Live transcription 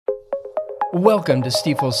Welcome to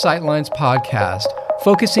Stifel's Sightlines podcast,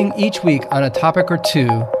 focusing each week on a topic or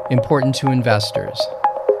two important to investors.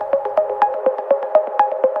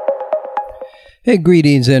 Hey,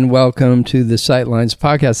 greetings and welcome to the Sightlines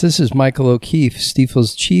podcast. This is Michael O'Keefe,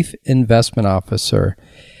 Stifel's Chief Investment Officer.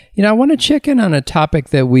 I want to check in on a topic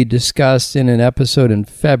that we discussed in an episode in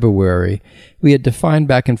February. We had defined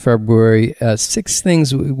back in February 6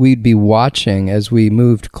 things we'd be watching as we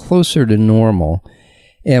moved closer to normal.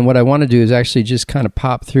 And what I want to do is actually just kind of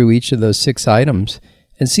pop through each of those 6 items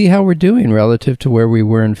and see how we're doing relative to where we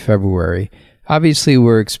were in February. Obviously,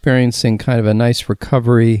 we're experiencing kind of a nice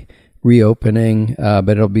recovery, reopening, but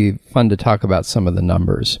it'll be fun to talk about some of the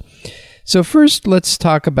numbers. So first, let's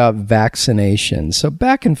talk about vaccinations. So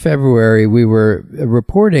back in February, we were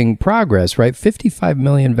reporting progress, right? 55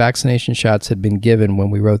 million vaccination shots had been given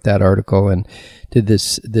when we wrote that article and did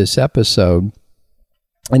this episode.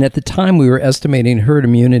 And at the time, we were estimating herd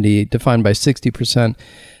immunity defined by 60%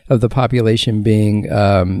 of the population being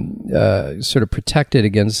sort of protected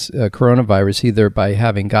against coronavirus, either by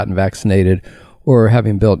having gotten vaccinated or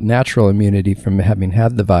having built natural immunity from having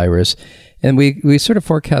had the virus. And we sort of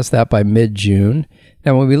forecast that by mid-June.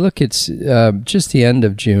 Now, when we look at just the end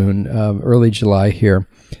of June, early July here,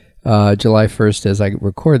 July 1st as I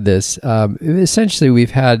record this, essentially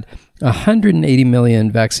we've had 180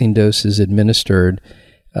 million vaccine doses administered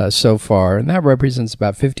so far, and that represents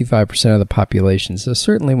about 55% of the population. So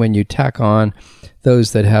certainly when you tack on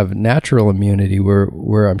those that have natural immunity,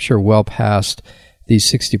 we're I'm sure well past the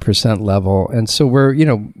 60% level. And so we're,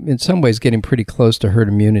 in some ways getting pretty close to herd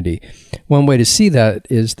immunity. One way to see that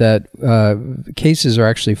is that cases are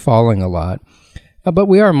actually falling a lot. But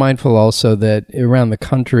we are mindful also that around the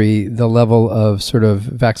country, the level of sort of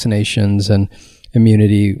vaccinations and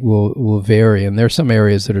immunity will vary. And there are some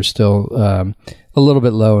areas that are still a little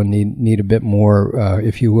bit low and need a bit more,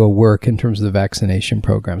 if you will, work in terms of the vaccination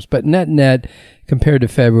programs. But net, compared to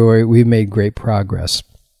February, we've made great progress.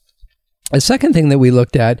 A second thing that we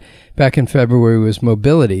looked at back in February was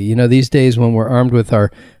mobility. These days when we're armed with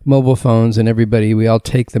our mobile phones and we all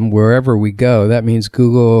take them wherever we go. That means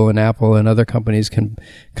Google and Apple and other companies can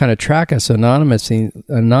kind of track us anonymously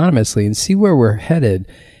and see where we're headed.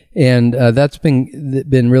 And that's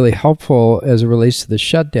been really helpful as it relates to the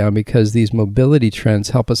shutdown, because these mobility trends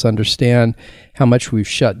help us understand how much we've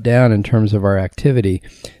shut down in terms of our activity.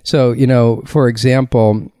 So, for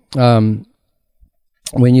example,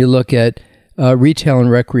 when you look at retail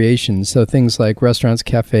and recreation, so things like restaurants,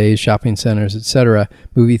 cafes, shopping centers, etc.,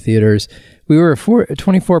 movie theaters, we were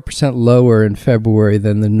 24% lower in February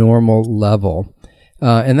than the normal level.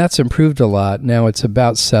 And that's improved a lot. Now it's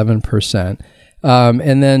about 7%.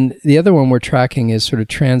 And then the other one we're tracking is sort of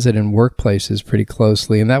transit and workplaces pretty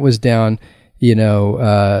closely. And that was down,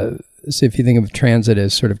 so if you think of transit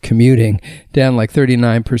as sort of commuting, down like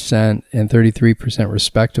 39% and 33%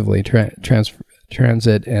 respectively,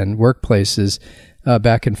 transit and workplaces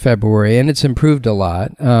back in February. And it's improved a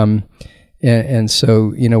lot. And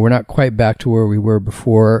so, we're not quite back to where we were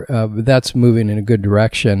before, but that's moving in a good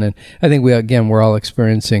direction. And I think we're all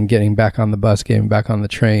experiencing getting back on the bus, getting back on the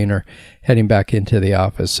train, or heading back into the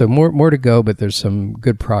office. So more to go, but there's some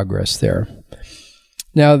good progress there.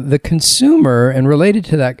 Now, the consumer, and related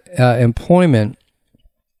to that, employment,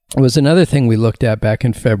 was another thing we looked at back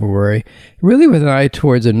in February, really with an eye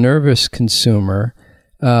towards a nervous consumer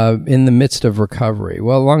in the midst of recovery.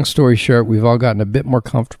 Well, long story short, we've all gotten a bit more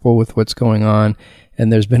comfortable with what's going on,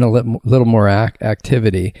 and there's been a little more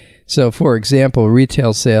activity. So, for example,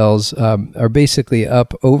 retail sales are basically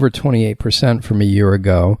up over 28% from a year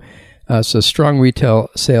ago. So strong retail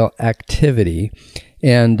sale activity.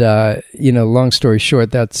 And, long story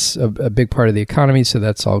short, that's a big part of the economy, so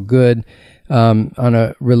that's all good. On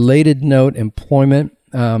a related note, employment,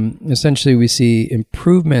 essentially we see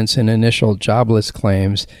improvements in initial jobless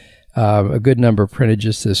claims, a good number printed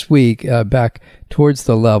just this week, back towards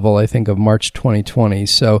the level, I think, of March 2020.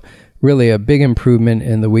 So really a big improvement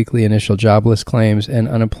in the weekly initial jobless claims. And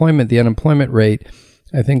unemployment, the unemployment rate,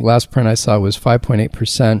 I think last print I saw was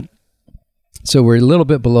 5.8%. So we're a little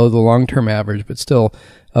bit below the long-term average, but still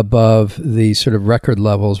above the sort of record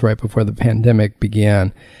levels right before the pandemic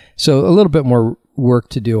began. So a little bit more work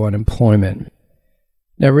to do on employment.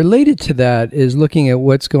 Now, related to that is looking at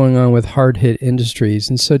what's going on with hard-hit industries.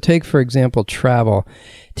 And so take, for example, travel.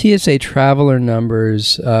 TSA traveler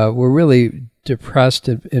numbers were really depressed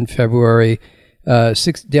in February, down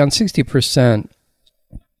 60%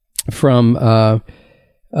 from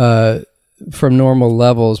normal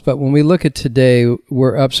levels. But when we look at today,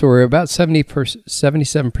 we're up, so we're about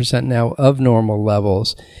 77% now of normal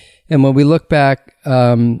levels. And when we look back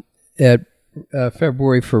at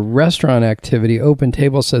February for restaurant activity.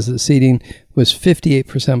 OpenTable says that seating was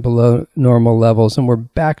 58% below normal levels, and we're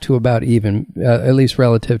back to about even, at least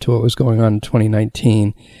relative to what was going on in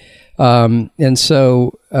 2019. And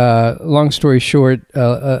so, long story short,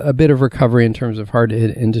 a bit of recovery in terms of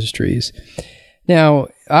hard-to-hit industries. Now,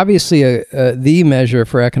 obviously, the measure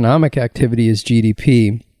for economic activity is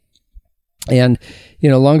GDP. And,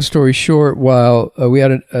 long story short, while we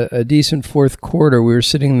had a decent fourth quarter, we were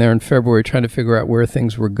sitting there in February trying to figure out where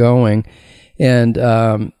things were going. And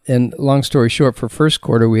long story short, for first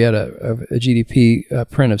quarter, we had a GDP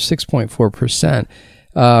print of 6.4%.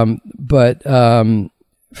 But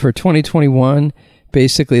for 2021,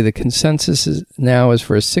 basically the consensus now is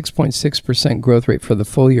for a 6.6% growth rate for the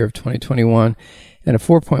full year of 2021 and a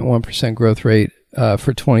 4.1% growth rate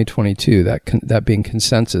for 2022, that being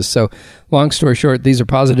consensus. So long story short, these are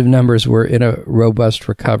positive numbers. We're in a robust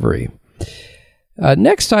recovery.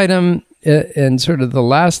 Next item, and sort of the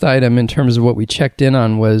last item in terms of what we checked in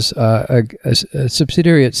on, was a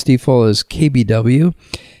subsidiary at Stifel is KBW,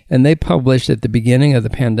 and they published at the beginning of the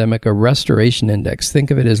pandemic a restoration index.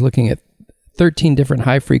 Think of it as looking at 13 different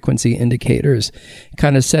high-frequency indicators,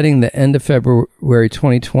 kind of setting the end of February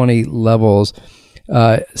 2020 levels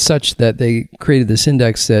such that they created this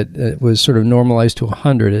index that was sort of normalized to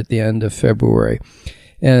 100 at the end of February.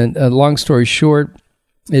 And long story short,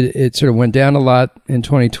 it sort of went down a lot in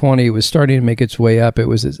 2020. It was starting to make its way up. It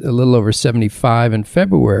was a little over 75 in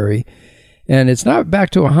February. And it's not back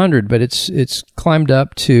to 100, but it's climbed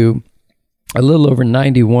up to a little over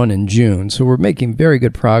 91 in June. So we're making very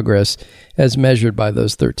good progress as measured by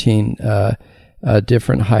those 13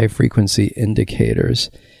 different high-frequency indicators.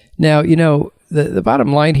 Now, the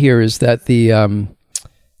bottom line here is that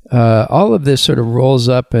all of this sort of rolls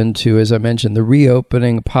up into, as I mentioned, the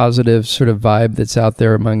reopening, positive sort of vibe that's out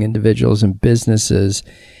there among individuals and businesses.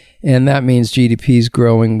 And that means GDP is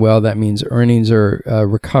growing well. That means earnings are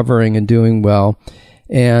recovering and doing well.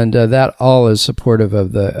 And that all is supportive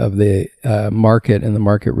of the market and the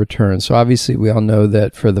market return. So obviously, we all know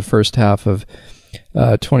that for the first half of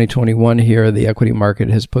 2021 here, the equity market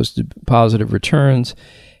has posted positive returns.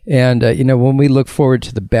 And, when we look forward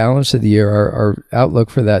to the balance of the year, our outlook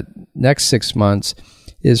for that next 6 months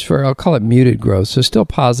is for, I'll call it muted growth. So still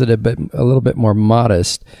positive, but a little bit more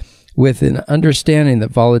modest, with an understanding that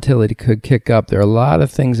volatility could kick up. There are a lot of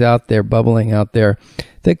things out there, bubbling out there,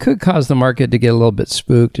 that could cause the market to get a little bit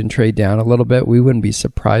spooked and trade down a little bit. We wouldn't be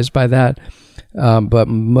surprised by that. But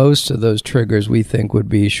most of those triggers we think would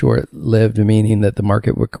be short-lived, meaning that the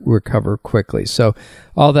market would recover quickly. So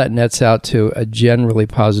all that nets out to a generally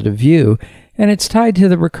positive view, and it's tied to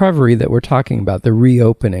the recovery that we're talking about, the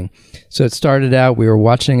reopening. So it started out, we were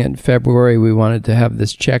watching it in February. We wanted to have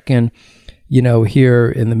this check-in, here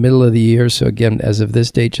in the middle of the year. So again, as of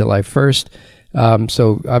this date, July 1st.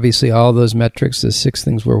 So obviously all those metrics, the 6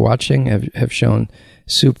 things we're watching, have shown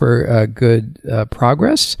super good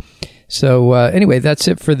progress. So anyway, that's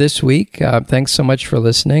it for this week. Thanks so much for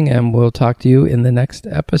listening, and we'll talk to you in the next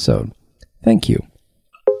episode. Thank you.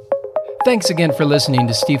 Thanks again for listening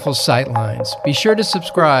to Stifel's Sightlines. Be sure to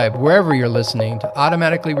subscribe wherever you're listening to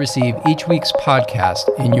automatically receive each week's podcast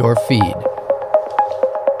in your feed.